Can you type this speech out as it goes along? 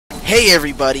Hey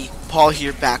everybody, Paul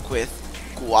here back with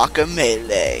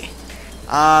Guacamelee.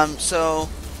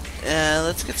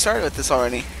 Let's get started with this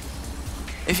already.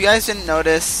 If you guys didn't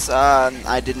notice,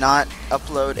 I did not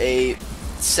upload a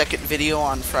second video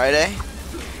on Friday.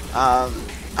 I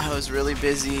was really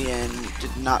busy and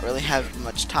did not really have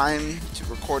much time to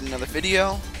record another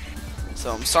video.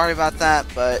 So I'm sorry about that,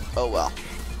 but oh well.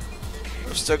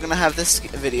 We're still gonna have this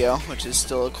video, which is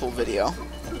still a cool video.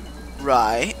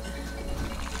 Right.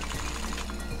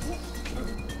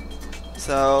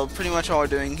 So pretty much all we're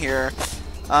doing here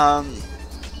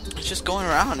is just going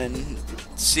around and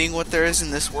seeing what there is in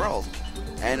this world.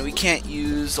 And we can't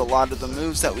use a lot of the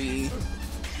moves that we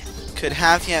could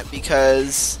have yet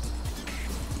because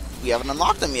we haven't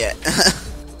unlocked them yet.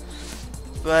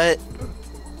 But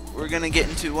we're gonna get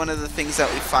into one of the things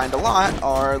that we find a lot,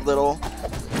 are little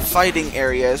fighting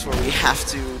areas where we have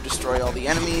to destroy all the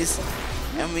enemies,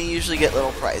 and we usually get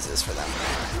little prizes for them.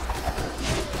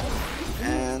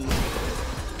 And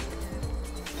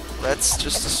let's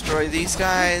just destroy these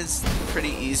guys. Pretty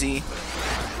easy.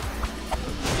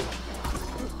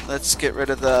 Let's get rid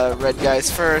of the red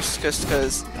guys first, just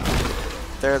because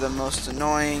they're the most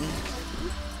annoying.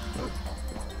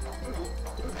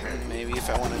 And maybe if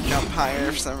I want to jump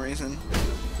higher for some reason.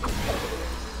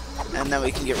 And then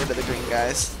we can get rid of the green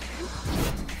guys.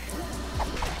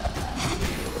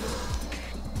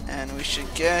 And we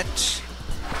should get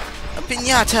a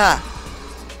piñata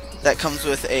that comes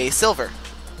with a silver,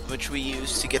 which we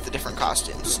use to get the different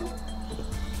costumes.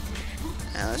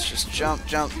 And let's just jump,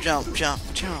 jump, jump, jump,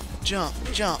 jump, jump,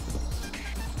 jump.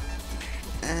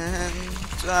 And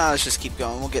let's just keep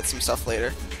going. We'll get some stuff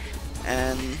later.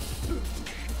 And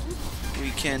we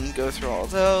can go through all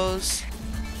those.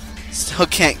 Still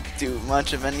can't do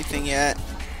much of anything yet,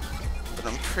 but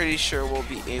I'm pretty sure we'll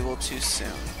be able to soon.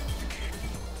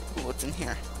 Ooh, what's in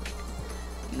here?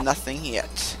 Nothing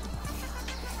yet.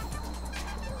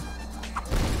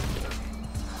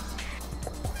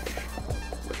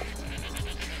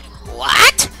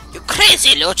 What? You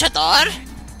crazy luchador?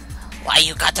 Why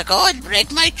you gotta go and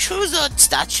break my Chuzo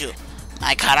statue?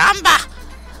 My caramba!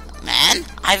 Man,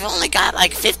 I've only got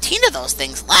like 15 of those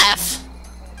things left.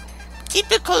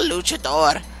 Typical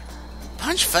luchador.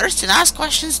 Punch first and ask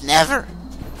questions never.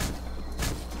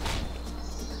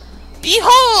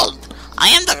 Behold! I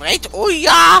am the great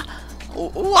Uai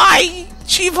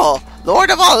Chivo,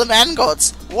 Lord of all the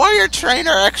man-goats, warrior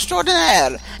trainer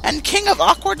extraordinaire, and king of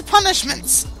awkward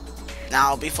punishments.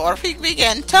 Now, before we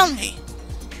begin, tell me,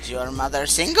 is your mother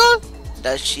single?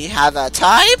 Does she have a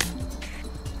type?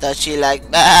 Does she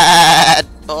like bad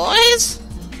boys?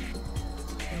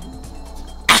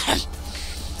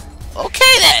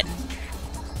 Okay then.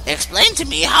 Explain to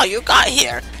me how you got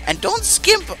here, and don't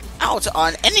skimp out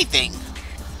on anything.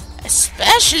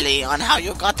 Especially on how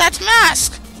you got that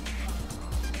mask.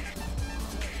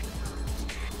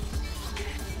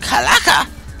 Calaca,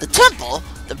 the temple,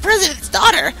 the president's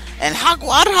daughter, and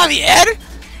Jaguar Javier,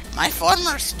 my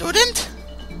former student?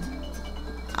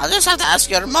 I'll just have to ask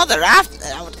your mother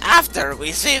after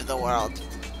we save the world.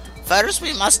 First,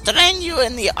 we must train you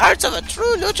in the arts of a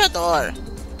true luchador.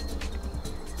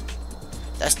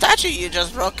 The statue you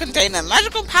just broke contained a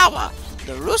magical power,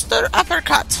 the Rooster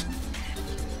Uppercut.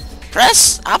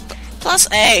 Press up plus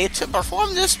A to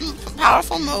perform this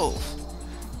powerful move.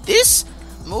 This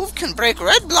move can break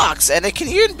red blocks, and it can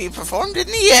even be performed in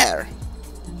the air.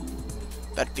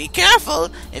 But be careful,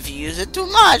 if you use it too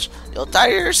much, you'll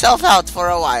tire yourself out for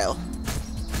a while.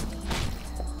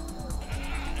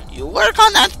 You work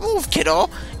on that move, kiddo.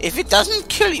 If it doesn't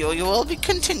kill you, you will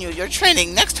continue your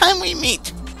training next time we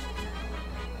meet.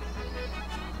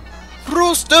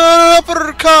 Rooster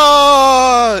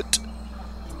Uppercut!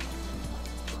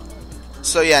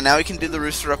 So yeah, now we can do the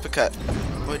Rooster Uppercut,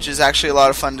 which is actually a lot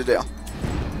of fun to do.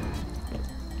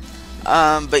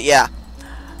 But yeah.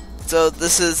 So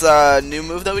this is a new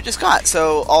move that we just got.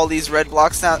 So all these red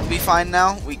blocks that we find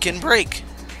now, we can break.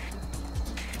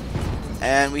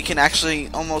 And we can actually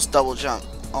almost double jump.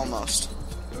 Almost.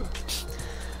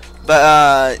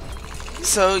 But,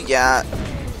 so yeah.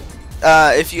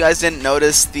 If you guys didn't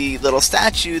notice, the little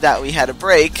statue that we had to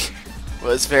break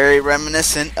was very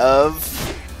reminiscent of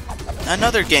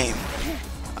another game,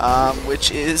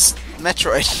 which is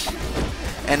Metroid,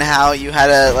 and how you had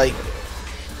to like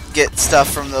get stuff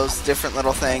from those different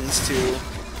little things to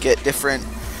get different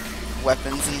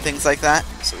weapons and things like that.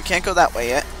 So we can't go that way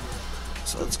yet.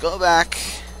 So let's go back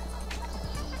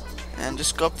and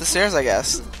just go up the stairs, I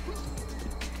guess.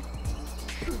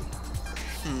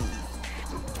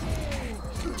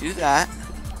 Do that.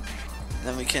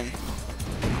 Then we can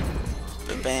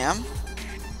bam.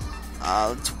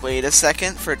 Let's wait a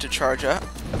second for it to charge up.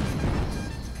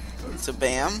 So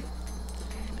bam.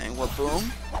 And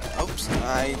boom. Oops,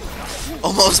 I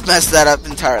almost messed that up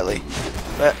entirely.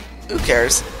 But who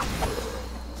cares?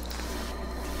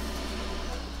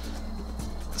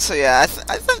 So yeah, I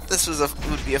thought this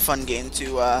would be a fun game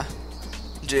to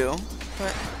do.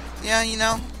 But yeah, you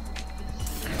know.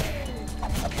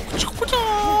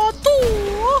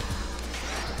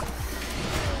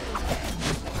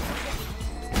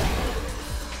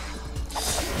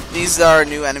 These are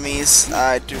new enemies.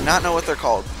 I do not know what they're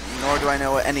called, nor do I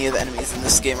know what any of the enemies in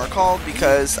this game are called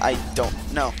because I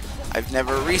don't know. I've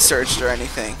never researched or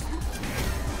anything.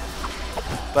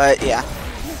 But yeah,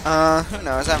 who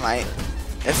knows? I might.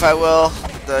 If I will,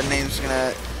 the names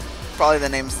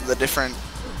of the different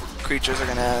creatures are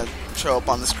gonna show up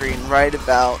on the screen right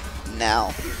about now.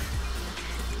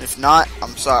 If not,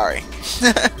 I'm sorry.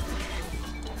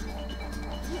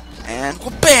 And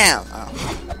bam!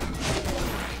 Oh.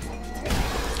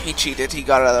 He cheated. He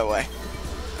got it out of the way.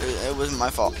 It wasn't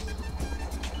my fault.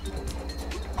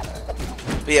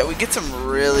 But yeah, we get some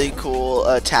really cool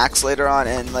attacks later on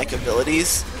and like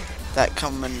abilities that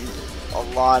come in a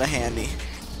lot of handy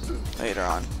later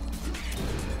on.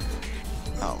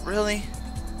 Oh, really?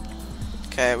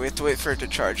 Okay, we have to wait for it to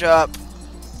charge up.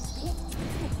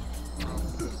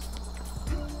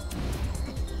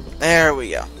 There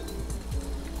we go.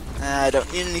 I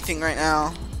don't need anything right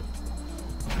now.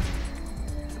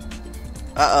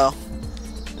 Uh-oh.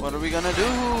 What are we gonna do?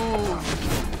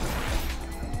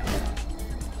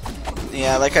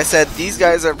 Yeah, like I said, these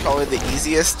guys are probably the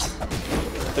easiest.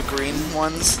 The green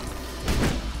ones.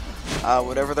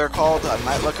 Whatever they're called. I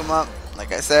might look them up,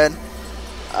 like I said.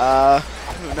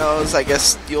 Who knows? I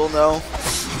guess you'll know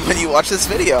when you watch this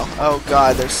video. Oh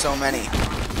god, there's so many.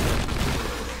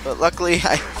 But luckily,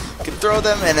 I can throw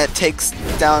them and it takes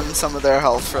down some of their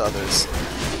health for others.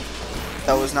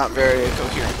 That was not very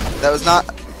coherent. That was not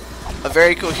a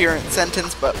very coherent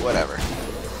sentence, but whatever.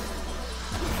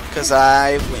 Because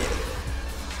I win.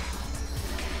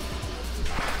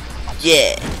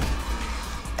 Yeah.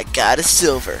 I got a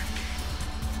silver.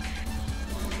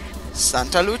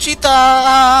 Santa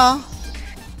Lucita!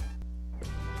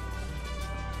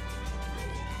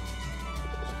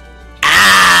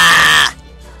 Ah!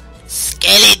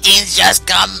 Skeletons just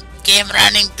came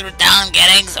running through town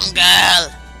getting some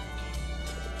girl.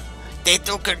 They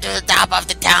took her to the top of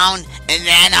the town and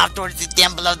ran off towards the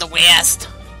Temple of the West.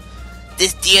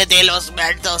 This Dia de los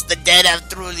Muertos, the dead have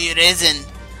truly risen.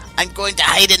 I'm going to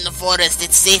hide in the forest.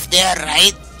 It's safe there,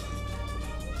 right?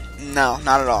 No,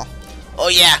 not at all. Oh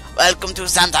yeah, welcome to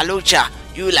Santa Lucha.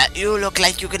 You look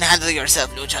like you can handle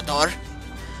yourself, Luchador.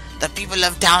 The people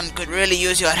of town could really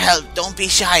use your help. Don't be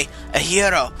shy. A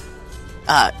hero.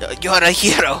 You're a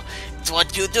hero. It's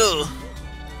what you do.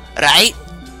 Right?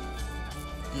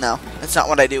 No, that's not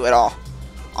what I do at all.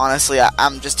 Honestly,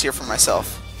 I'm just here for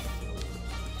myself.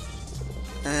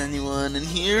 Anyone in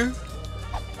here?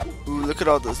 Ooh, look at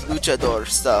all this luchador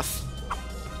stuff.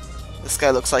 This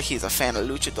guy looks like he's a fan of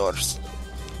luchadors.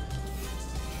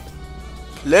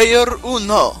 Player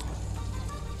uno.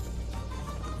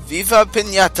 Viva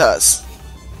piñatas.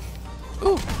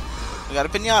 Ooh, we got a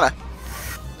piñata.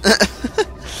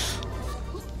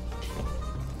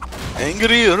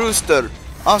 Angry rooster.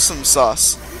 Awesome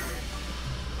sauce.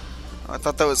 I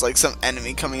thought that was like some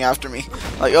enemy coming after me.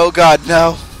 Like, oh god,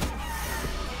 no.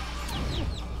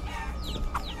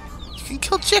 You can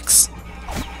kill chicks.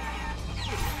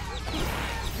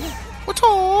 What?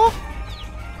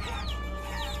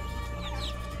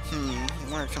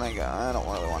 Where can I go? I don't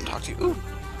really want to talk to you. Ooh,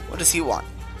 what does he want?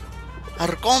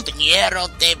 Our compañero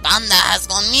de banda has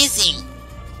gone missing.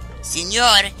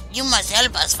 Señor, you must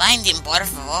help us find him, por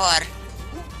favor.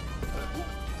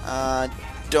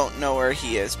 Don't know where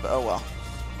he is, but oh well.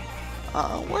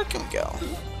 Where can we go?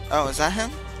 Oh, is that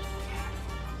him?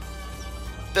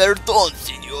 Perdón,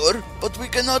 señor, but we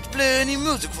cannot play any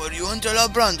music for you until our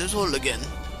brand is whole again.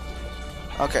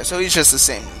 Okay, so he's just the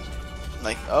same.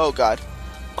 Like, oh god.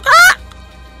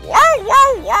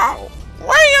 Wow.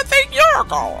 Where do you think you're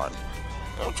going?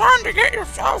 You're trying to get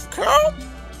yourself killed?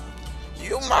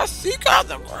 You must seek out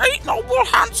the great, noble,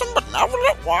 handsome,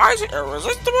 benevolent, wise,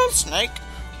 irresistible snake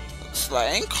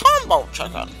slaying combo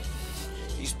chicken.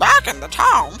 He's back in the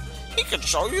town. He can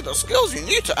show you the skills you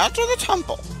need to enter the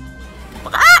temple.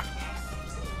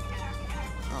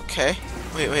 Okay.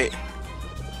 Wait.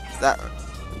 Is that...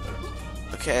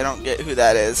 Okay, I don't get who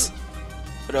that is.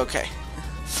 But okay.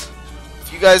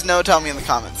 If you guys know, tell me in the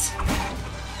comments.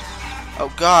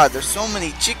 Oh god, there's so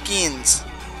many chickens.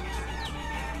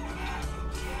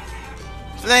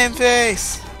 Flame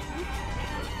face.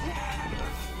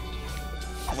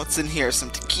 What's in here? Some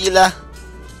tequila?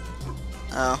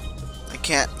 Oh, I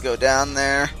can't go down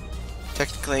there.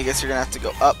 Technically, I guess you're gonna have to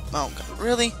go up. Oh, God,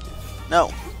 really?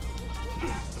 No.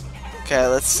 Okay,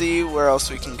 let's see where else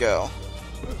we can go.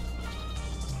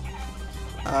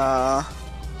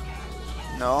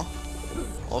 No.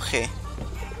 Okay.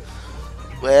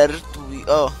 Where do we...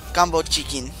 Oh, combo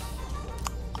chicken.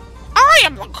 I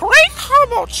am the great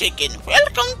Combo Chicken.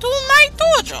 Welcome to my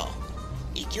dojo.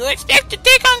 If you expect to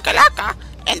take on Kalaka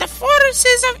and the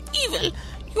forces of evil,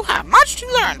 you have much to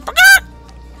learn.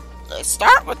 Let's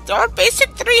start with your basic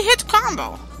 3-hit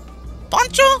combo.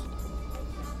 Pancho?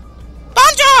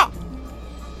 Pancho!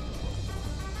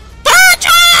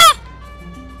 Pancho!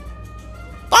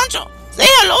 Pancho, say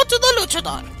hello to the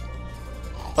luchador.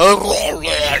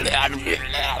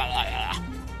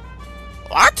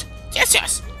 What?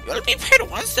 Yes. You'll be paid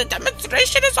once the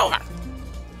demonstration is over.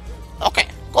 Okay,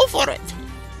 go for it.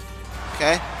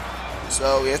 Okay.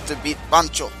 So we have to beat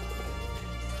Pancho.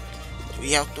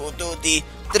 We have to do the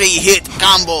 3-hit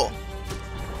combo.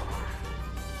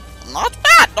 Not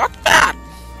bad.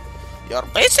 Your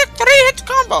basic 3-hit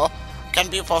combo can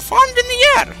be performed in the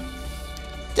air.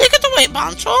 Take it away,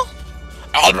 Pancho.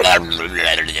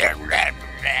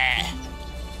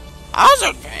 How's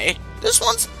okay? This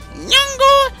one's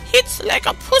Nyango hits like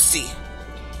a pussy.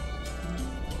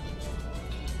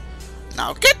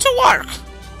 Now get to work.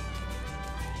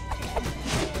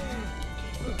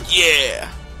 Yeah.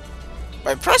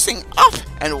 By pressing up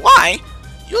and Y,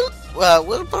 you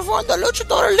will perform the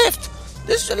luchador lift.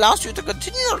 This allows you to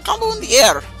continue your combo in the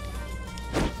air.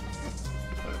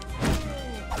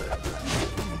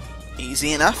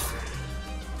 Easy enough.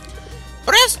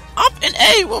 Press up and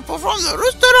A will perform the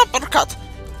rooster uppercut,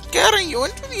 carrying you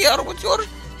into the air with your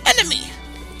enemy.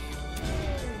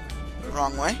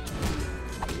 Wrong way.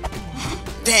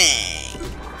 Dang.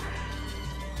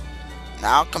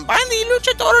 Now combine the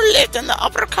luchador lift and the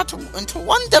uppercut into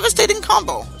one devastating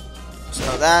combo.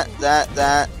 So that.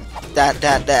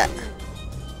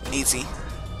 Easy.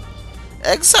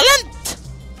 Excellent!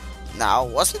 Now,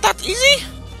 wasn't that easy?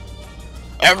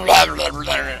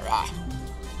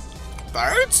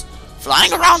 Birds?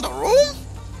 Flying around the room?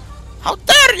 How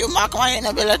dare you mock my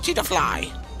inability to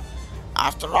fly?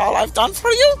 After all I've done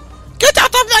for you, get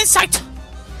out of my sight!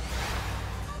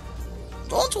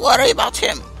 Don't worry about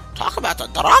him. Talk about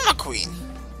a drama queen.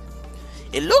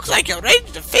 It looks like you're ready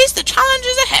to face the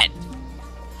challenges ahead.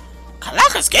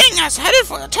 Kalaka's gang has headed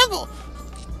for the temple.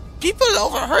 People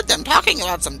overheard them talking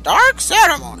about some dark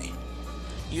ceremony.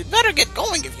 You'd better get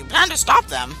going if you plan to stop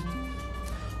them.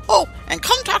 Oh, and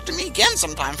come talk to me again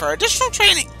sometime for additional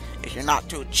training. If you're not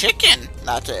too chicken,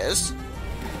 that is.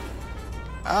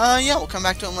 Yeah, we'll come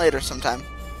back to him later sometime.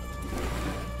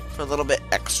 For a little bit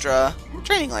extra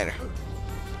training later.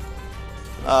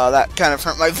 That kind of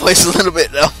hurt my voice a little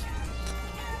bit, though.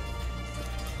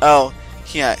 Oh,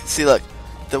 yeah, see, look.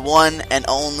 The one and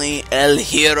only El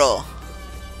Hero.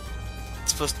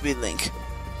 It's supposed to be Link.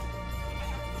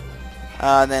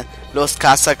 Then Los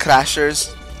Castle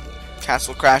Crashers.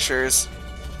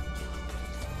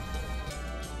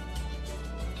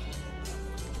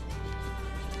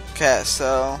 Okay,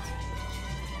 so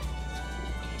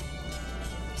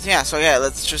yeah,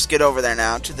 let's just get over there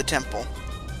now to the temple.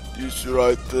 This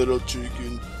right, little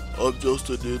chicken. I'm just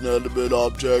an inanimate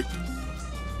object.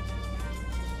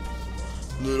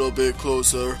 Little bit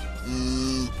closer.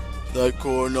 That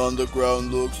corn on the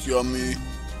ground looks yummy.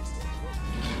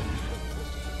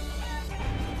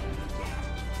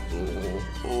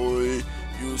 Oi,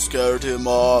 you scared him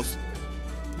off.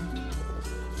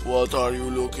 What are you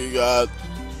looking at?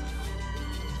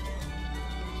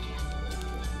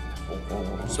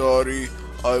 Sorry,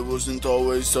 I wasn't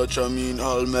always such a mean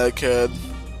Olmec head.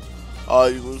 I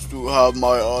used to have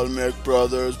my Olmec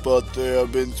brothers, but they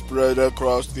have been spread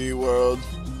across the world.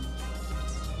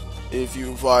 If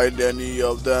you find any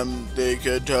of them, they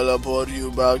can teleport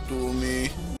you back to me.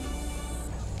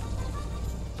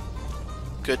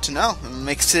 Good to know. It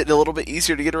makes it a little bit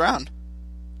easier to get around.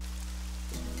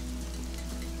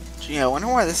 Gee, I wonder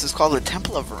why this is called the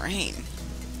Temple of Rain.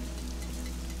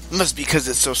 It must be because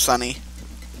it's so sunny.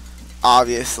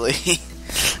 Obviously.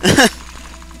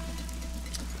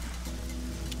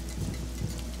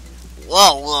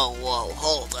 Whoa,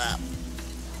 hold up.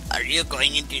 Are you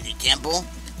going into the temple?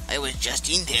 I was just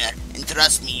in there, and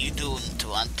trust me, you don't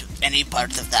want any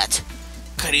part of that.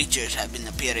 Creatures have been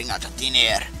appearing out of thin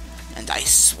air, and I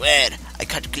swear I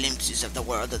caught glimpses of the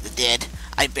world of the dead.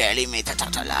 I barely made it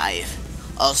out alive.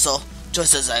 Also,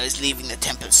 just as I was leaving, the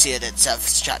temple sealed itself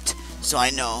shut, so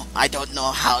I don't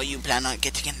know how you plan on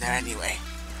getting in there anyway.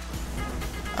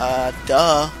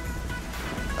 Duh.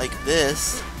 like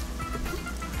this,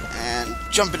 and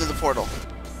jump into the portal.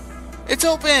 It's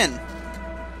open!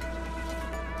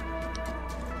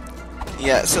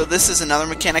 Yeah, so this is another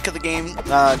mechanic of the game,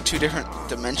 2 different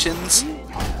dimensions,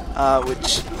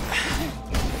 which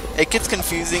it gets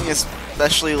confusing,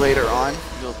 especially later on.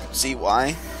 You'll see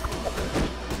why.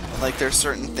 Like, there's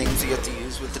certain things you get to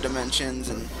use with the dimensions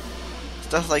and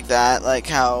stuff like that, like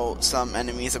how some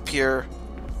enemies appear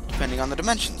depending on the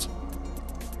dimensions.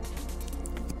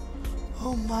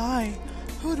 Oh my,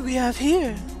 who do we have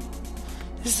here?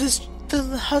 Is this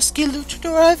the husky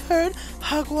luchador I've heard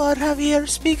Jaguar Javier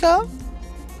speak of?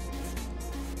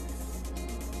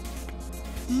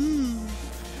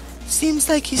 Seems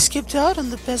like he skipped out on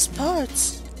the best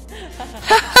parts.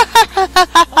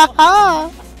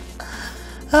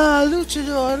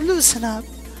 Luchador, loosen up.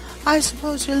 I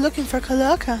suppose you're looking for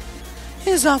Kalaka.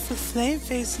 He's off with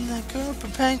Flameface and that girl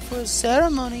preparing for a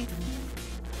ceremony.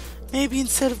 Maybe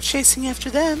instead of chasing after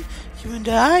them, you and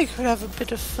I could have a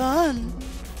bit of fun.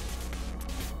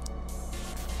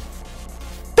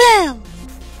 Bam!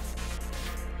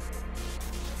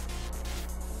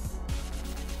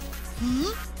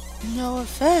 No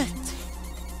effect.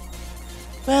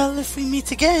 Well, if we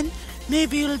meet again,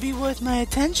 maybe it'll be worth my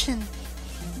attention.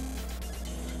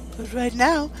 But right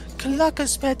now,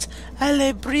 Kalaka's pet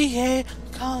Alebrije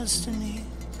calls to me.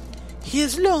 He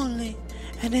is lonely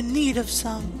and in need of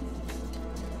some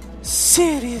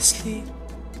seriously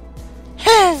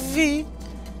heavy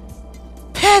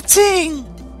petting.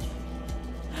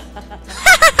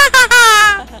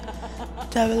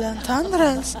 Double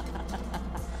entendres.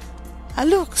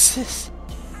 Aluxis.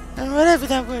 And whatever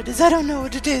that word is, I don't know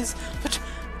what it is. But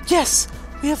yes,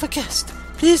 we have a guest.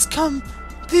 Please come.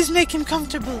 Please make him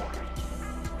comfortable.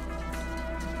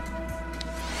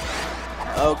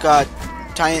 Oh god,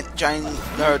 tiny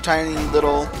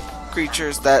little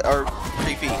creatures that are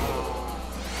creepy.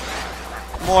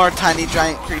 More tiny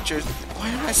giant creatures. Why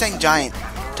am I saying giant?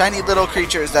 Tiny little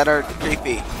creatures that are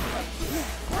creepy.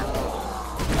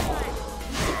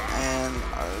 And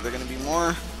are there gonna be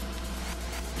more?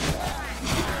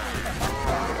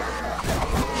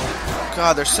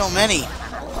 God, there's so many.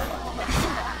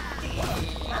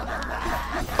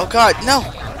 Oh god, no!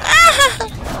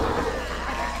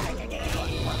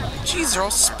 Jeez, they're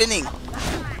all spinning.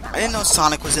 I didn't know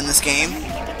Sonic was in this game.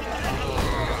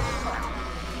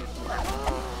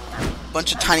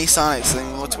 Bunch of tiny Sonics. I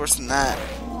mean, what's worse than that?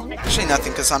 Actually,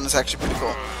 nothing, because Sonic's actually pretty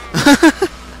cool.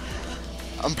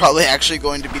 I'm probably actually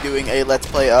going to be doing a Let's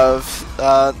Play of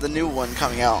the new one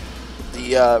coming out.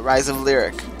 The Rise of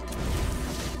Lyric.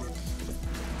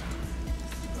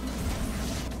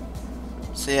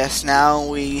 So yes, now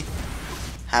we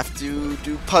have to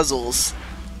do puzzles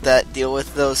that deal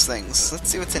with those things. Let's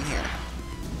see what's in here.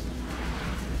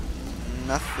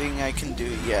 Nothing I can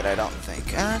do yet, I don't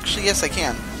think. Actually, yes, I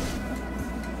can.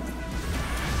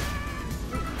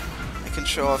 I can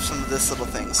show off some of this little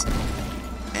things.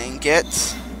 And get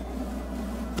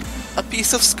a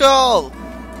piece of skull!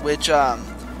 Which,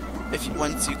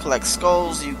 once you collect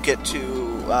skulls, you get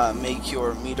to make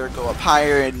your meter go up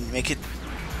higher and make it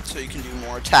so you can do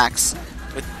more attacks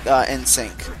with in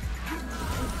sync.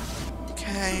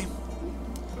 Okay.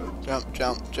 Jump,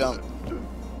 jump, jump.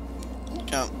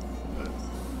 Jump.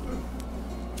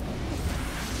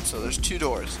 So there's 2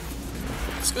 doors.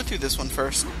 Let's go through this one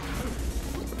first.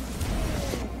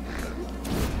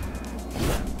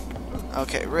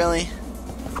 Okay, really?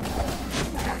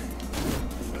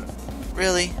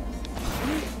 Really?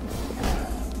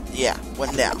 Yeah,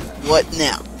 what now? What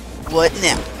now? What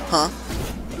now? Huh?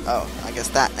 Oh, I guess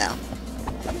that now.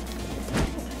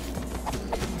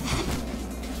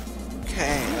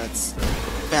 Okay, let's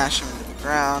bash him into the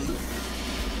ground.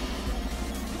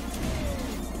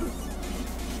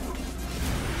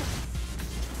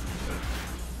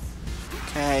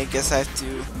 Okay, guess I have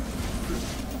to...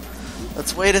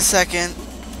 Let's wait a second.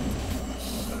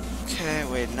 Okay,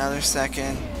 wait another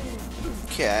second.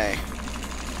 Okay.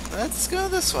 Let's go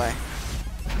this way.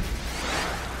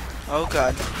 Oh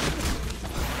god.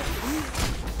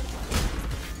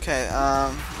 Okay,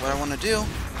 what I want to do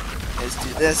is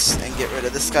do this and get rid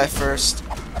of this guy first,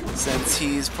 since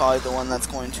he's probably the one that's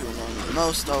going to annoy me the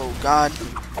most. Oh god.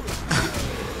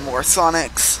 More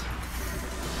Sonics.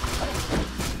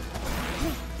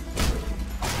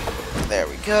 There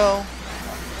we go.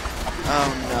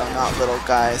 Oh no, not little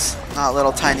guys. Not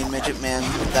little tiny midget men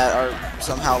that are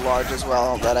somehow large as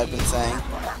well, that I've been saying.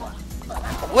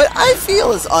 What I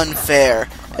feel is unfair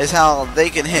is how they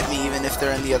can hit me even if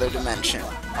they're in the other dimension,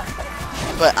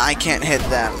 but I can't hit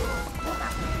them.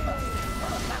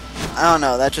 I don't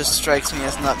know, that just strikes me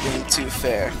as not being too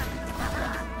fair.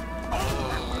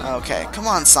 Okay, come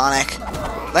on, Sonic.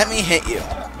 Let me hit you.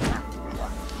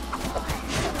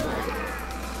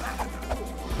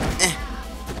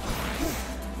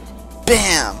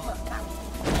 Bam!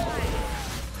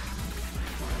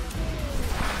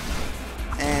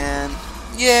 And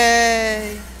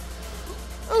yay!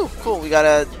 Oh, cool, we got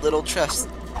a little chest.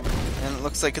 And it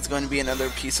looks like it's going to be another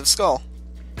piece of skull.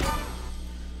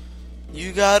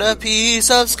 You got a piece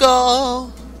of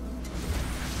skull!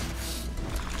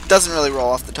 Doesn't really roll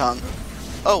off the tongue.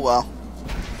 Oh well.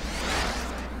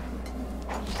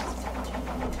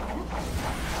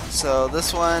 So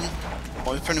this one,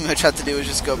 all we pretty much have to do is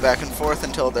just go back and forth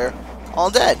until they're all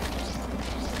dead.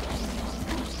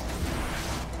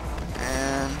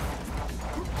 And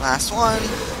last one,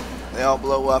 they all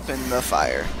blow up in the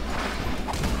fire.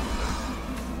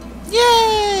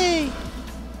 Yay!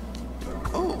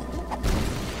 Oh.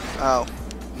 Oh.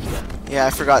 Yeah, I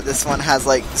forgot this one has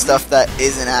like stuff that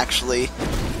isn't actually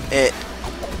it.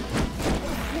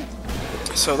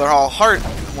 So they're all heart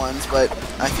ones, but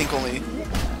I think only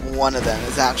one of them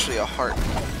is actually a heart.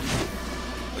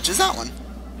 Which is that one.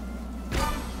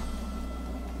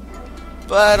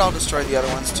 But I'll destroy the other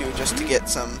ones too just to get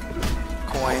some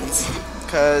coins.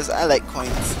 Because I like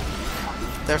coins.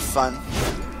 They're fun.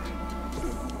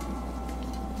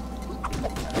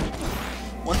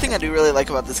 One thing I do really like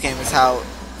about this game is how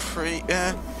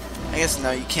I guess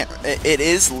no, you can't. It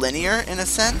is linear in a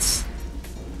sense,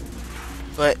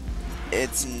 but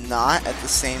it's not at the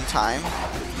same time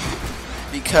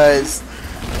because,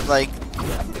 like,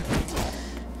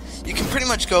 you can pretty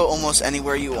much go almost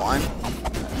anywhere you want,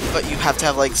 but you have to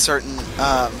have like certain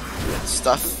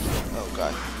stuff. Oh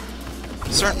god,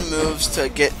 certain moves to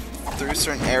get through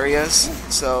certain areas.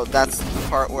 So that's the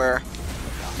part where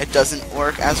it doesn't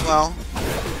work as well,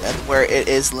 where it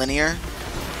is linear.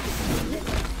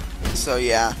 So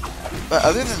yeah, but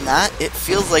other than that, it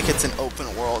feels like it's an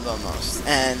open world almost,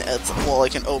 and it's more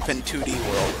like an open 2D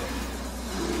world.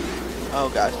 Oh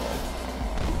god.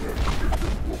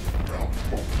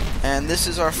 And this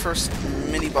is our first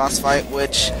mini boss fight,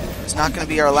 which is not going to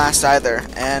be our last either,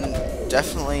 and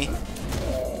definitely,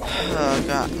 oh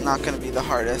god, not going to be the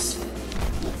hardest.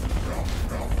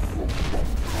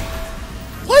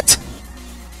 What?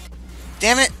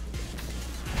 Damn it!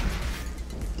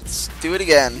 Let's do it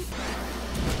again.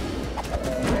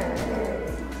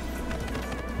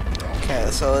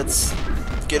 Okay, so let's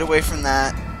get away from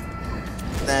that,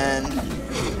 then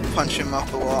punch him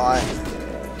up a lot.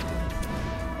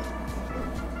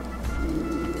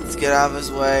 Let's get out of his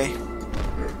way,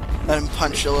 let him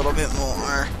punch a little bit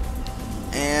more,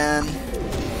 and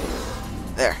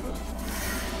there.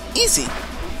 Easy.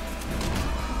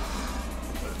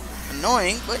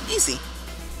 Annoying, but easy.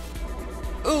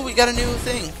 Ooh, we got a new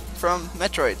thing from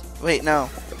Metroid. Wait, no,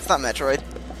 it's not Metroid.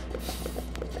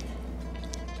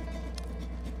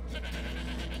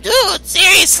 Dude,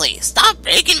 seriously, stop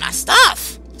breaking my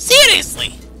stuff.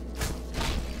 Seriously.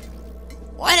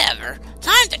 Whatever,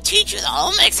 time to teach you the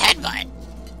Olmec's headbutt.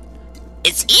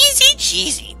 It's easy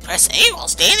cheesy. Press A while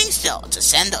standing still to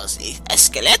send those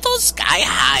esqueletos sky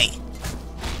high.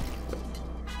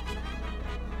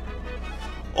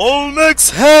 Olmec's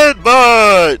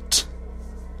headbutt!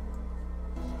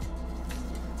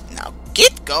 Now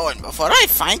get going before I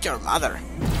find your mother.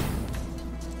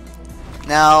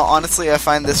 Now, honestly, I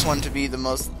find this one to be the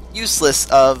most useless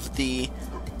of the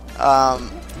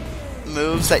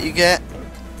moves that you get,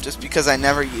 just because I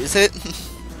never use it.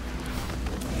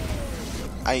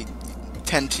 I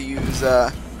tend to use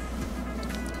other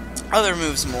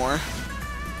moves more.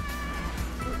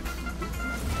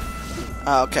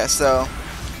 Okay, so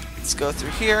let's go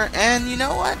through here, and you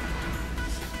know what?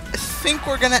 I think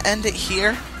we're gonna end it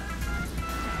here.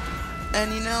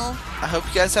 And you know, I hope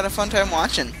you guys had a fun time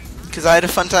watching, because I had a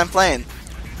fun time playing.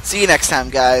 See you next time,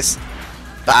 guys.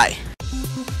 Bye.